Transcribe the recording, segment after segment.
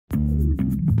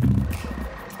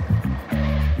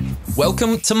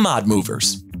Welcome to Mod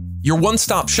Movers, your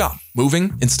one-stop shop,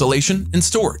 moving, installation, and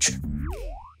storage.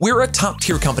 We're a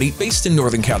top-tier company based in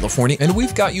Northern California, and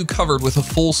we've got you covered with a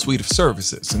full suite of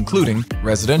services, including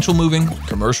residential moving,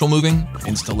 commercial moving,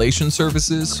 installation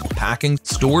services, packing,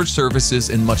 storage services,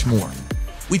 and much more.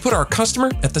 We put our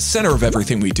customer at the center of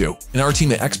everything we do, and our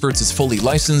team of experts is fully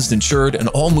licensed, insured, and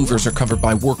all movers are covered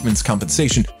by workman's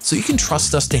compensation, so you can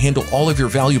trust us to handle all of your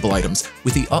valuable items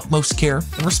with the utmost care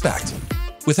and respect.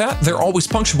 With that, they're always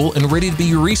punctual and ready to be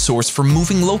your resource for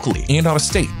moving locally and out of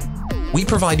state. We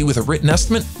provide you with a written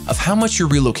estimate of how much your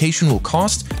relocation will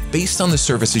cost based on the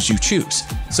services you choose.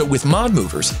 So with Mod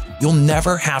Movers, you'll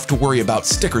never have to worry about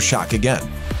sticker shock again.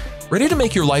 Ready to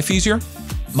make your life easier?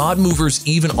 Mod Movers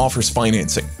even offers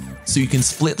financing, so you can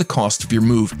split the cost of your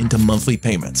move into monthly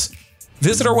payments.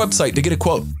 Visit our website to get a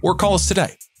quote or call us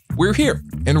today. We're here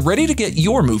and ready to get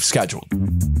your move scheduled.